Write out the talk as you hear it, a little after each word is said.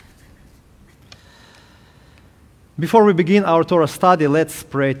Before we begin our Torah study, let's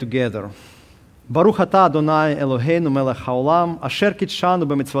pray together. Baruch atah Adonai Eloheinu melech haolam, asher kitshanu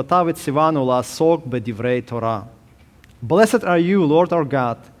b'mitzvotav etzivanu la'asok b'divrei Torah. Blessed are you, Lord our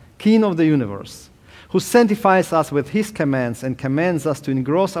God, King of the universe, who sanctifies us with his commands and commands us to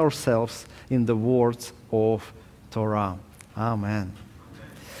engross ourselves in the words of Torah. Amen.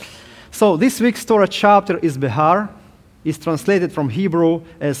 So this week's Torah chapter is Behar, is translated from Hebrew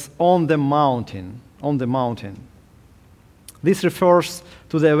as on the mountain. On the mountain. This refers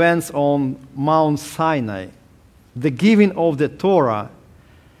to the events on Mount Sinai, the giving of the Torah,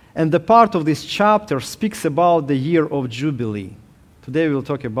 and the part of this chapter speaks about the year of Jubilee. Today we will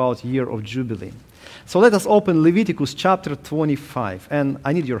talk about year of Jubilee. So let us open Leviticus chapter 25, and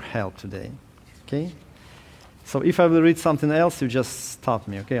I need your help today. Okay? So if I will read something else, you just stop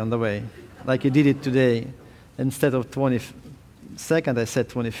me, okay, on the way, like you did it today. Instead of 22nd, I said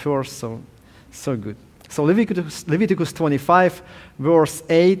 21st, so good. So Leviticus 25, verse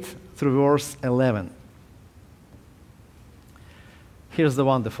 8 through verse 11. Here's the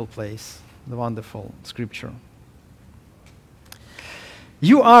wonderful place, the wonderful scripture.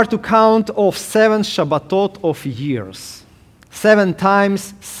 You are to count off 7 Shabbatot of years, 7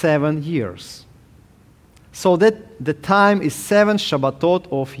 times 7 years. So that the time is 7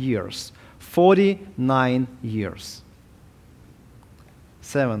 Shabbatot of years, 49 years.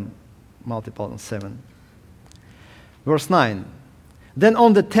 7 multiplied on 7. Verse 9. Then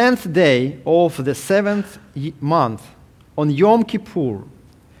on the 10th day of the 7th month, on Yom Kippur,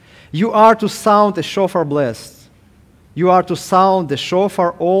 you are to sound a shofar blast. You are to sound the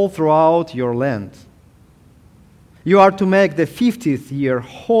shofar all throughout your land. You are to make the 50th year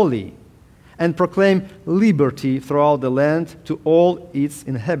holy and proclaim liberty throughout the land to all its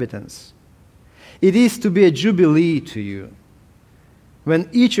inhabitants. It is to be a jubilee to you, when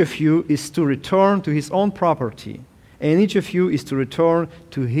each of you is to return to his own property, and each of you is to return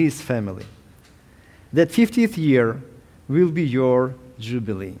to his family. That 50th year will be your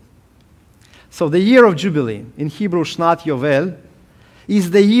jubilee. So the year of Jubilee, in Hebrew Shnat Yovel, is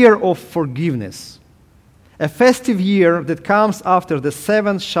the year of forgiveness, a festive year that comes after the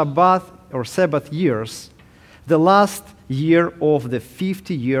 7 Shabbat or Sabbath years, the last year of the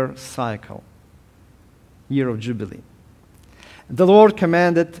 50-year cycle, year of Jubilee. The Lord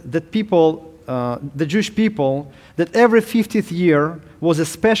commanded that the Jewish people, that every 50th year was a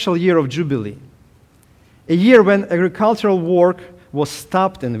special year of Jubilee, a year when agricultural work was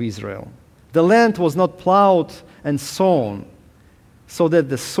stopped in Israel. The land was not plowed and sown so that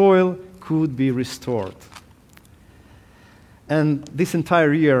the soil could be restored. And this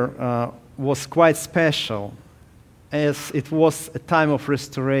entire year was quite special, as it was a time of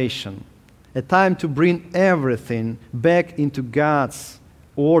restoration, a time to bring everything back into God's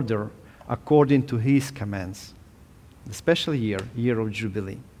order according to his commands. The special year of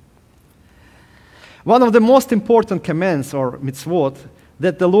Jubilee. One of the most important commands, or mitzvot,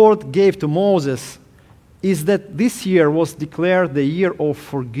 that the Lord gave to Moses is that this year was declared the year of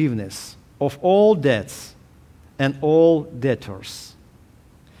forgiveness of all debts and all debtors.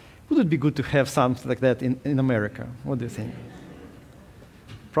 Would it be good to have something like that in America? What do you think?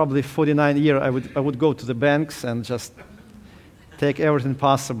 Probably 49 years I would go to the banks and just take everything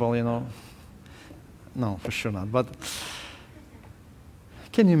possible, No, for sure not. But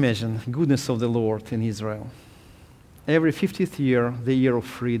can you imagine the goodness of the Lord in Israel? Every 50th year, the year of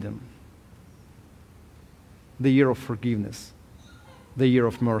freedom, the year of forgiveness, the year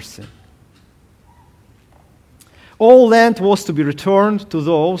of mercy. All land was to be returned to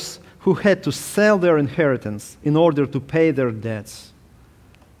those who had to sell their inheritance in order to pay their debts.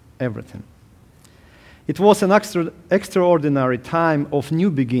 Everything. It was an extraordinary time of new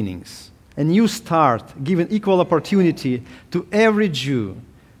beginnings, a new start, giving equal opportunity to every Jew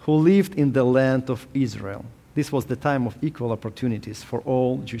who lived in the land of Israel. This was the time of equal opportunities for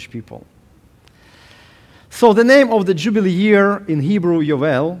all Jewish people. So the name of the Jubilee year in Hebrew,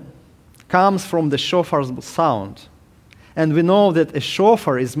 Yovel, comes from the shofar's sound. And we know that a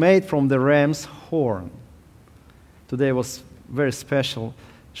shofar is made from the ram's horn. Today was very special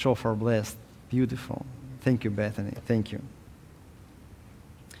shofar blast. Beautiful. Thank you, Bethany. Thank you.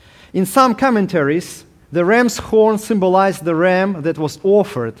 In some commentaries, the ram's horn symbolized the ram that was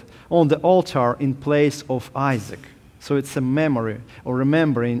offered on the altar in place of Isaac. So it's a memory or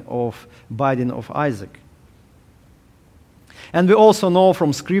remembering of binding of Isaac. And we also know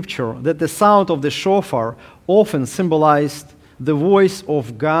from Scripture that the sound of the shofar often symbolized the voice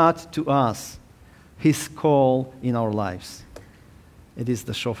of God to us, his call in our lives. It is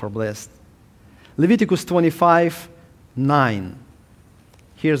the shofar blast. Leviticus 25:9.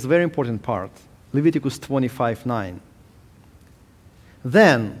 Here's a very important part. Leviticus 25:9.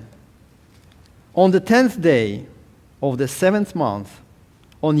 Then, on the 10th day of the 7th month,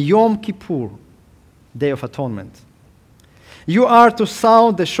 on Yom Kippur, Day of Atonement, you are to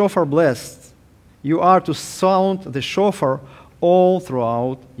sound the shofar blessed. You are to sound the shofar all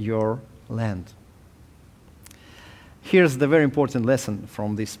throughout your land. Here's the very important lesson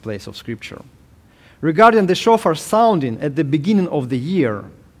from this place of Scripture. Regarding the shofar sounding at the beginning of the year,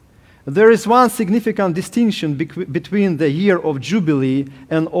 there is one significant distinction between the year of Jubilee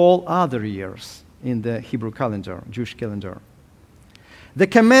and all other years in the Hebrew calendar, Jewish calendar. The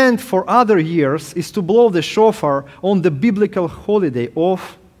command for other years is to blow the shofar on the biblical holiday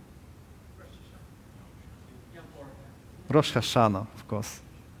of Rosh Hashanah, of course.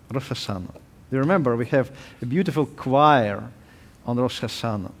 Rosh Hashanah. Do you remember we have a beautiful choir on Rosh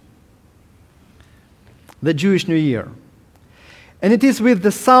Hashanah? The Jewish New Year. And it is with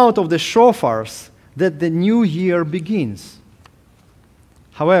the sound of the shofars that the new year begins.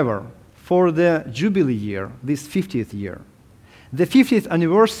 However, for the Jubilee year, this 50th year, the 50th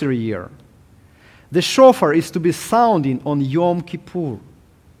anniversary year, the shofar is to be sounding on Yom Kippur,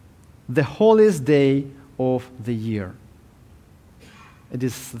 the holiest day of the year. It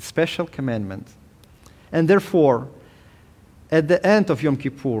is a special commandment. And therefore, at the end of Yom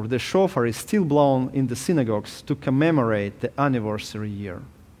Kippur, the shofar is still blown in the synagogues to commemorate the anniversary year.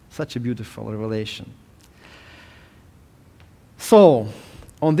 Such a beautiful revelation. So,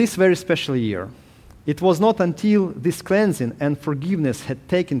 on this very special year, it was not until this cleansing and forgiveness had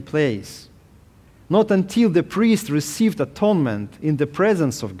taken place, not until the priest received atonement in the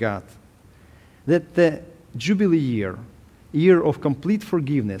presence of God, that the Jubilee year, year of complete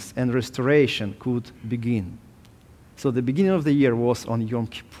forgiveness and restoration, could begin. So the beginning of the year was on Yom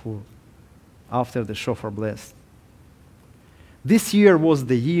Kippur, after the shofar blessed. This year was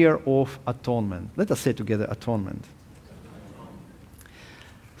the year of atonement. Let us say together, atonement.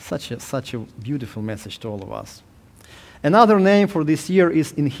 Such a beautiful message to all of us. Another name for this year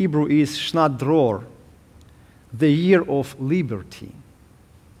is in Hebrew is Shnat Dror, the year of liberty.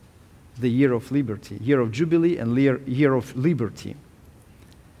 The year of liberty, year of Jubilee and year of liberty.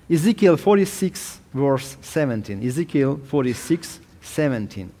 Ezekiel 46, verse 17. Ezekiel 46,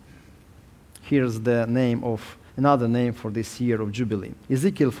 17. Here's the name of another name for this year of Jubilee.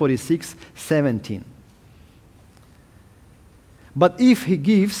 Ezekiel 46, 17. But if he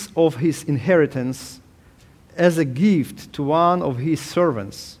gives of his inheritance as a gift to one of his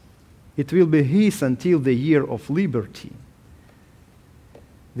servants, it will be his until the year of liberty.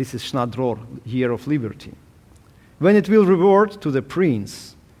 This is Shnat Dror, year of liberty. When it will reward to the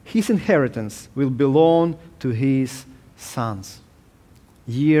prince, his inheritance will belong to his sons.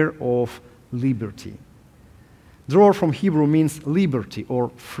 Year of liberty. Dror from Hebrew means liberty or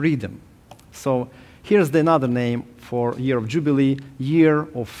freedom. So here's another name for year of Jubilee, year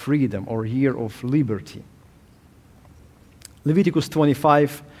of freedom or year of liberty. Leviticus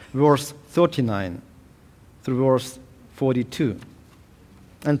 25, verse 39 through verse 42.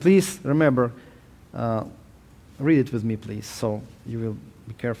 And please remember, read it with me, please, so you will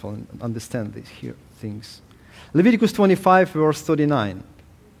be careful and understand these here things. Leviticus 25, verse 39.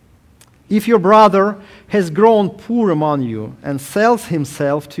 If your brother has grown poor among you and sells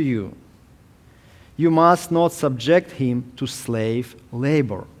himself to you, you must not subject him to slave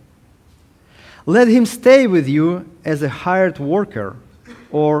labor. Let him stay with you as a hired worker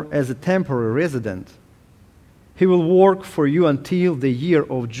or as a temporary resident. He will work for you until the year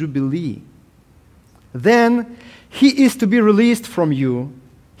of Jubilee. Then he is to be released from you,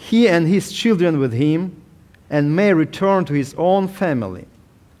 he and his children with him, and may return to his own family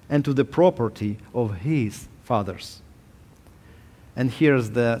and to the property of his fathers. And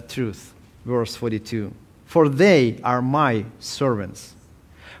here's the truth. Verse 42, for they are my servants,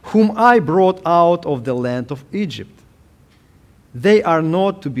 whom I brought out of the land of Egypt. They are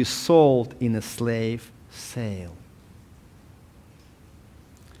not to be sold in a slave sale.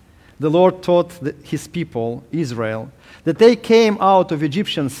 The Lord taught his people, Israel, that they came out of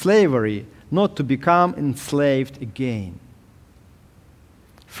Egyptian slavery not to become enslaved again.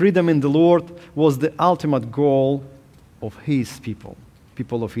 Freedom in the Lord was the ultimate goal of his people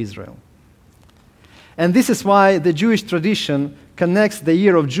of Israel. And this is why the Jewish tradition connects the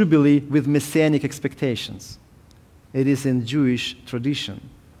year of Jubilee with messianic expectations. It is in Jewish tradition.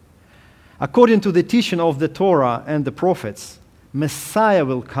 According to the teaching of the Torah and the prophets, Messiah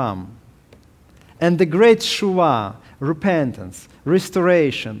will come. And the great Shuvah, repentance,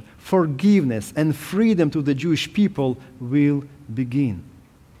 restoration, forgiveness, and freedom to the Jewish people will begin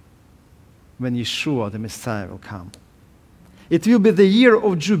when Yeshua, the Messiah, will come. It will be the year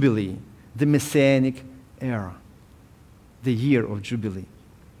of Jubilee, the Messianic era, the year of Jubilee.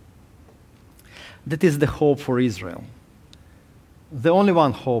 That is the hope for Israel. The only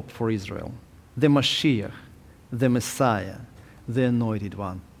one hope for Israel, the Mashiach, the Messiah, the Anointed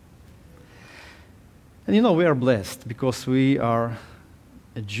One. And we are blessed because we are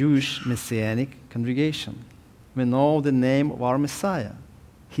a Jewish Messianic congregation. We know the name of our Messiah.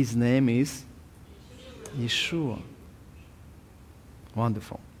 His name is Yeshua.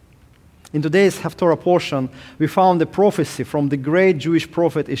 Wonderful. In today's Haftorah portion, we found a prophecy from the great Jewish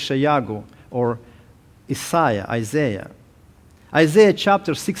prophet Ishayahu, or Isaiah. Isaiah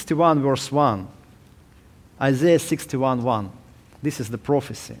chapter 61, verse 1. Isaiah 61, 1. This is the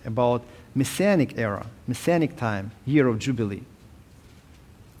prophecy about Messianic era, Messianic time, year of Jubilee.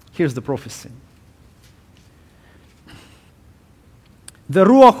 Here's the prophecy. The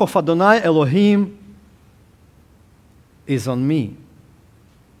Ruach of Adonai Elohim is on me,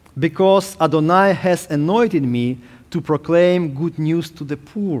 because Adonai has anointed me to proclaim good news to the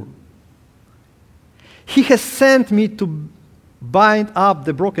poor. He has sent me to bind up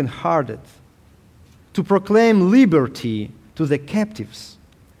the brokenhearted, to proclaim liberty to the captives,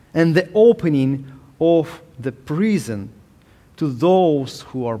 and the opening of the prison to those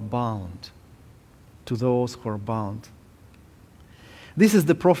who are bound. To those who are bound. This is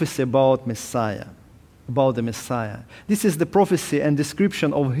the prophecy about Messiah, about the Messiah. This is the prophecy and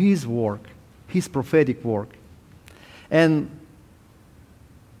description of his work, his prophetic work. And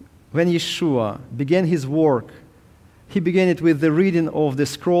when Yeshua began his work, he began it with the reading of the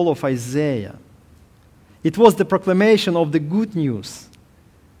scroll of Isaiah. It was the proclamation of the good news,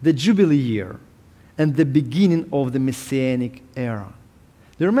 the Jubilee year, and the beginning of the Messianic era.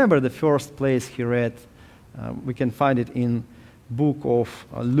 Do you remember the first place he read? We can find it in book of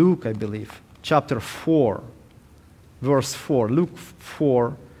Luke, I believe, chapter 4, verse 4. Luke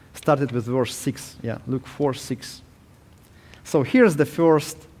 4 started with verse 6. Yeah, Luke 4, 6. So here's the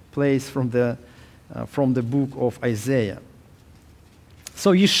first place from the book of Isaiah.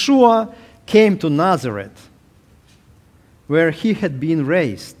 So Yeshua came to Nazareth, where he had been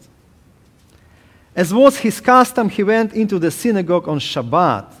raised. As was his custom, he went into the synagogue on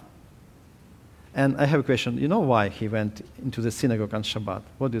Shabbat. And I have a question. You know why he went into the synagogue on Shabbat?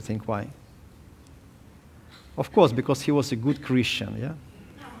 What do you think why? Of course, because he was a good Christian, yeah?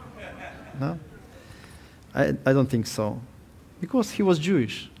 No? I don't think so. Because he was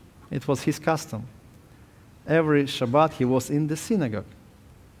Jewish. It was his custom. Every Shabbat he was in the synagogue.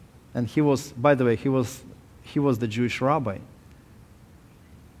 And he was, by the way, he was the Jewish rabbi.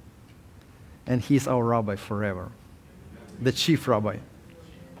 And he's our rabbi forever. The chief rabbi.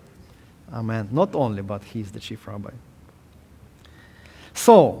 Amen. Not only, but he's the chief rabbi.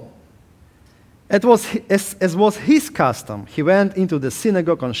 So, as was his custom, he went into the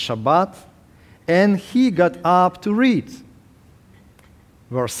synagogue on Shabbat, and he got up to read.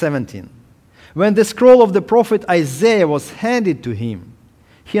 Verse 17. When the scroll of the prophet Isaiah was handed to him,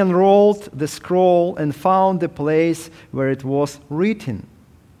 he unrolled the scroll and found the place where it was written,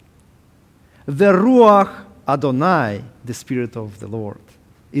 "The Ruach Adonai, the Spirit of the Lord,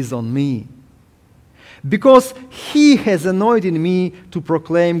 is on me, because he has anointed me to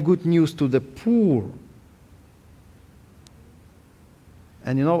proclaim good news to the poor."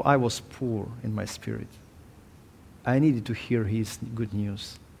 And I was poor in my spirit. I needed to hear his good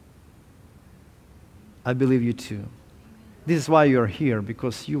news. I believe you too. This is why you are here,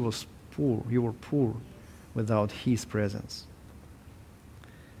 because you were poor without his presence.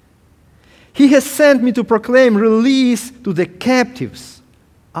 He has sent me to proclaim release to the captives.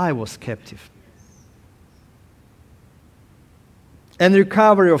 I was captive. And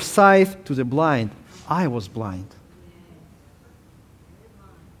recovery of sight to the blind. I was blind.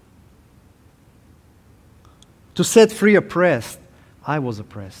 To set free oppressed. I was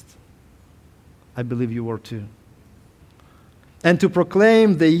oppressed. I believe you were too. And to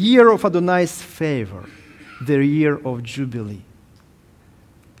proclaim the year of Adonai's favor, the year of Jubilee.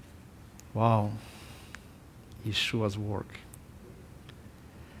 Wow. Yeshua's work.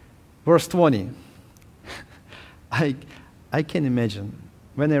 Verse 20. I can imagine,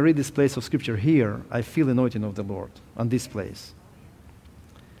 when I read this place of Scripture here, I feel the anointing of the Lord on this place.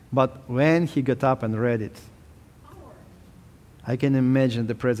 But when he got up and read it, I can imagine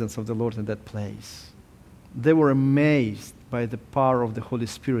the presence of the Lord in that place. They were amazed by the power of the Holy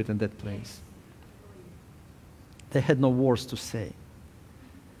Spirit in that place. They had no words to say.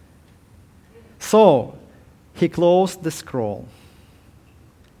 So, he closed the scroll,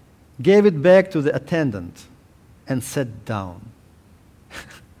 gave it back to the attendant, and sat down.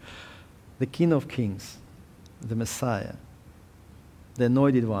 The King of Kings, the Messiah, the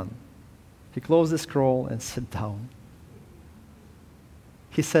Anointed One, He closed the scroll and sat down.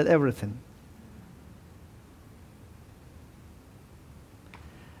 He said everything.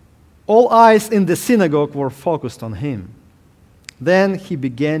 All eyes in the synagogue were focused on him. Then he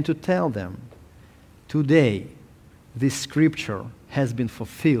began to tell them, "Today, this scripture has been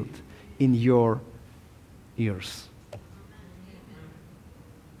fulfilled in your ears."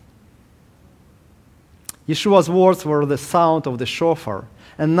 Yeshua's words were the sound of the shofar,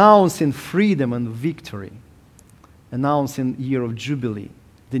 announcing freedom and victory, announcing year of Jubilee,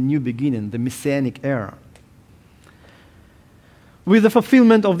 the new beginning, the Messianic era. With the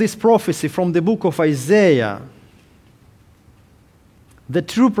fulfillment of this prophecy from the book of Isaiah, the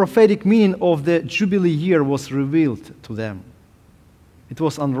true prophetic meaning of the Jubilee year was revealed to them. It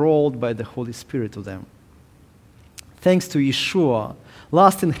was unrolled by the Holy Spirit to them. Thanks to Yeshua,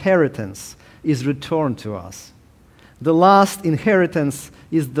 last inheritance is returned to us. The last inheritance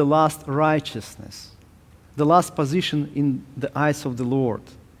is the last righteousness, the last position in the eyes of the Lord,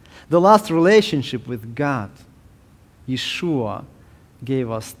 the last relationship with God. Yeshua gave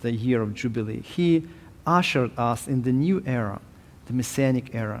us the year of Jubilee. He ushered us in the new era, the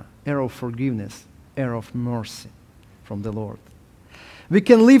Messianic era, era of forgiveness, era of mercy from the Lord. We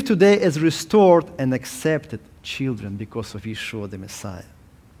can live today as restored and accepted children because of Yeshua the Messiah.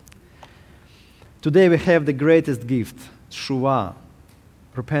 Today we have the greatest gift, Teshuvah,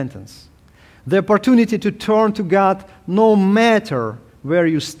 repentance. The opportunity to turn to God no matter where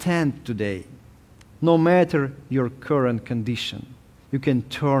you stand today, no matter your current condition. You can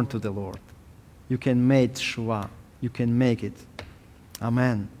turn to the Lord. You can make Teshuvah. You can make it.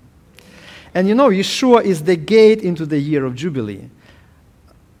 Amen. And you know, Yeshua is the gate into the year of Jubilee.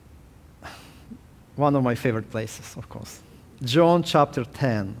 One of my favorite places, of course. John chapter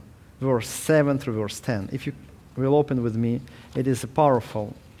 10, verse 7 through verse 10. If you will open with me, it is a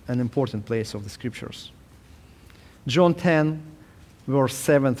powerful and important place of the Scriptures. John 10, verse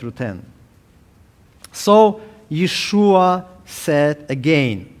 7 through 10. So Yeshua said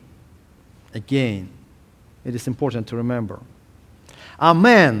again, it is important to remember.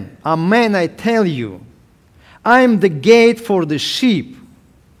 Amen, amen, I tell you, I am the gate for the sheep.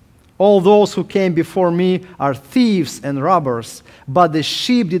 All those who came before me are thieves and robbers, but the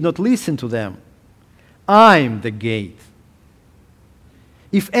sheep did not listen to them. I am the gate.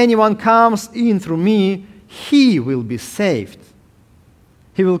 If anyone comes in through me, he will be saved.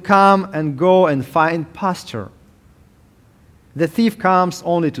 He will come and go and find pasture. The thief comes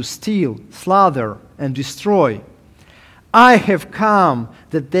only to steal, slaughter, and destroy. I have come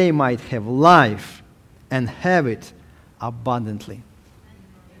that they might have life and have it abundantly.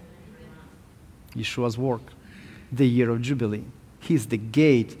 Yeshua's work, the year of Jubilee. He's the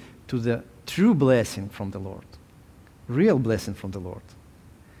gate to the true blessing from the Lord, real blessing from the Lord.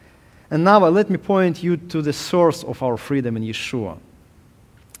 And now let me point you to the source of our freedom in Yeshua.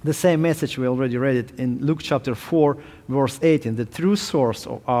 The same message, we already read it in Luke chapter 4, verse 18. The true source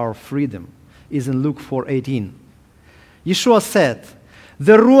of our freedom is in Luke 4:18. Yeshua said,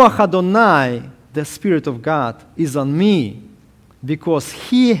 "The Ruach Adonai, the Spirit of God, is on me because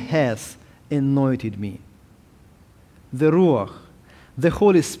He has anointed me." The Ruach, the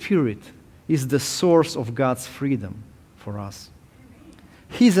Holy Spirit, is the source of God's freedom for us.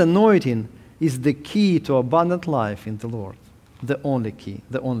 His anointing is the key to abundant life in the Lord. The only key,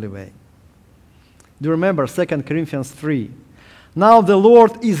 the only way. Do you remember 2 Corinthians 3? Now the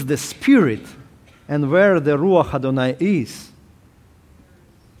Lord is the Spirit, and where the Ruach Adonai is,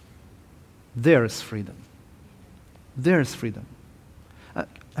 there is freedom. There is freedom.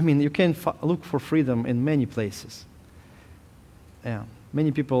 I mean, you can look for freedom in many places. Yeah,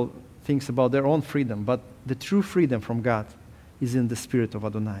 many people think about their own freedom, but the true freedom from God is in the Spirit of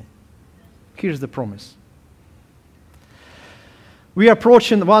Adonai. Here's the promise. We are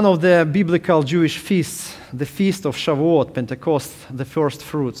approaching one of the biblical Jewish feasts, the feast of Shavuot, Pentecost, the first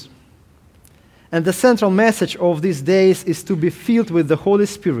fruits. And the central message of these days is to be filled with the Holy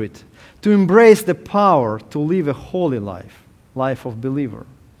Spirit, to embrace the power to live a holy life, life of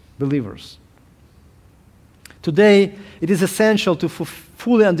believers. Today, it is essential to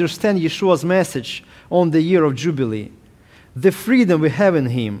fully understand Yeshua's message on the year of Jubilee, the freedom we have in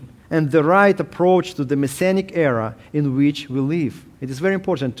Him, and the right approach to the Messianic era in which we live. It is very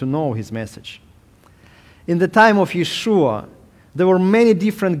important to know His message. In the time of Yeshua, there were many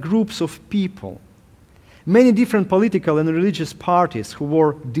different groups of people, many different political and religious parties who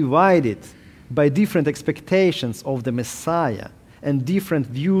were divided by different expectations of the Messiah and different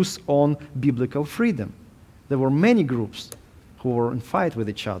views on biblical freedom. There were many groups who were in fight with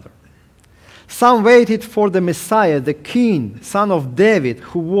each other. Some waited for the Messiah, the King, son of David,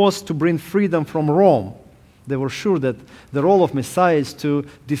 who was to bring freedom from Rome. They were sure that the role of Messiah is to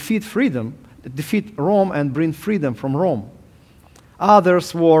defeat Rome and bring freedom from Rome.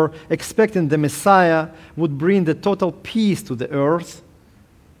 Others were expecting the Messiah would bring the total peace to the earth,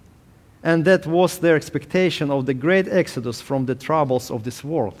 and that was their expectation of the great exodus from the troubles of this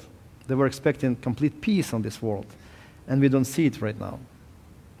world. They were expecting complete peace on this world, and we don't see it right now.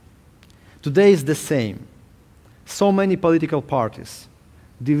 Today is the same. So many political parties,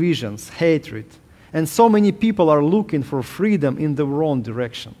 divisions, hatred, and so many people are looking for freedom in the wrong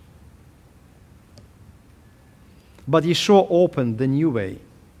direction. But Yeshua opened the new way,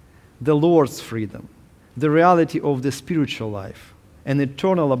 the Lord's freedom, the reality of the spiritual life, and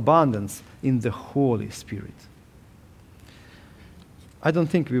eternal abundance in the Holy Spirit. I don't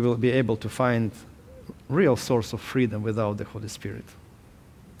think we will be able to find real source of freedom without the Holy Spirit.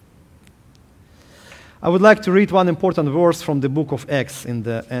 I would like to read one important verse from the book of Acts in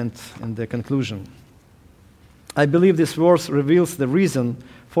the end, in the conclusion. I believe this verse reveals the reason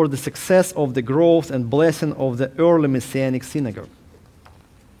for the success of the growth and blessing of the early Messianic synagogue.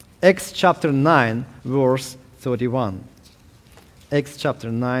 Acts chapter 9, verse 31. Acts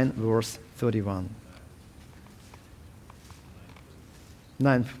chapter 9, verse 31.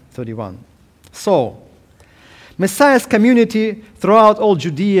 9:31. So, Messiah's community throughout all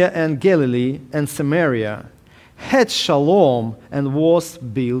Judea and Galilee and Samaria had shalom and was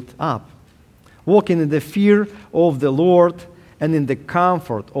built up, walking in the fear of the Lord and in the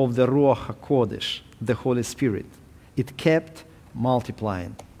comfort of the Ruach HaKodesh, the Holy Spirit. It kept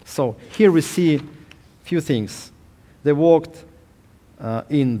multiplying. So here we see a few things. They walked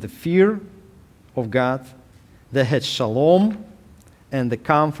in the fear of God. They had shalom and the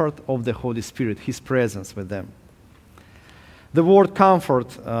comfort of the Holy Spirit, His presence with them. The word comfort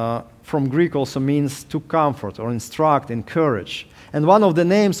from Greek also means to comfort or instruct, encourage. And one of the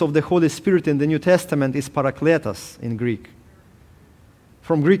names of the Holy Spirit in the New Testament is Parakletos in Greek.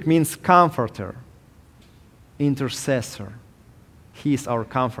 From Greek means comforter, intercessor. He is our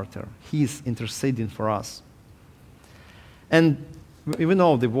comforter. He is interceding for us. And we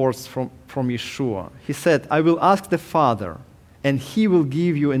know the words from Yeshua. He said, I will ask the Father, and He will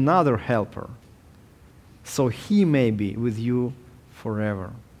give you another helper, so He may be with you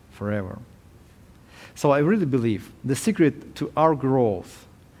forever, forever. So I really believe the secret to our growth,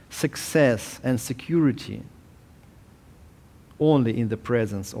 success, and security only in the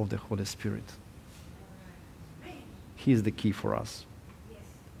presence of the Holy Spirit. He is the key for us.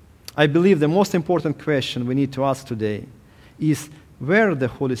 I believe the most important question we need to ask today is where the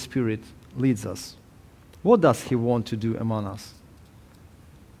Holy Spirit leads us. What does He want to do among us?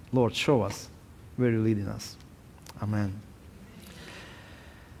 Lord, show us where You're leading us. Amen.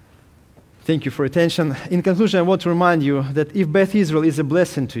 Thank you for your attention. In conclusion, I want to remind you that if Beth Israel is a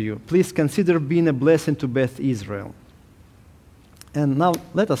blessing to you, please consider being a blessing to Beth Israel. And now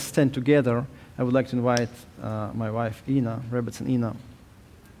let us stand together. I would like to invite my wife, Ina, Rebbetzin Ina.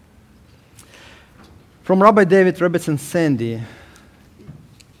 From Rabbi David, Rebbetzin Sandy,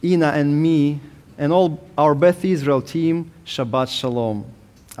 Ina and me, and all our Beth Israel team, Shabbat Shalom.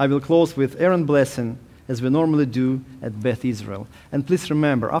 I will close with Aaron blessing, as we normally do at Beth Israel. And please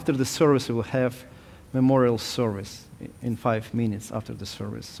remember, after the service, we will have memorial service in 5 minutes after the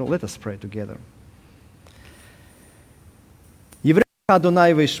service. So let us pray together.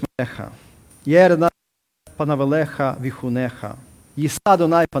 Adonai v'ishmecha, Iyar Adonai panavelecha v'chunecha, Yisa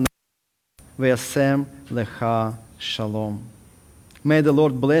Adonai panav v'yasem lecha shalom. May the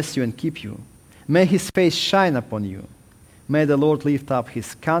Lord bless you and keep you. May His face shine upon you. May the Lord lift up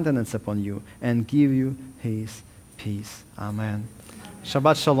His countenance upon you and give you His peace. Amen.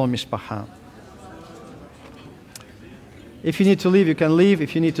 Shabbat shalom, mishpacha. If you need to leave, you can leave.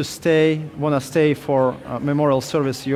 If you need to stay, want to stay for memorial service,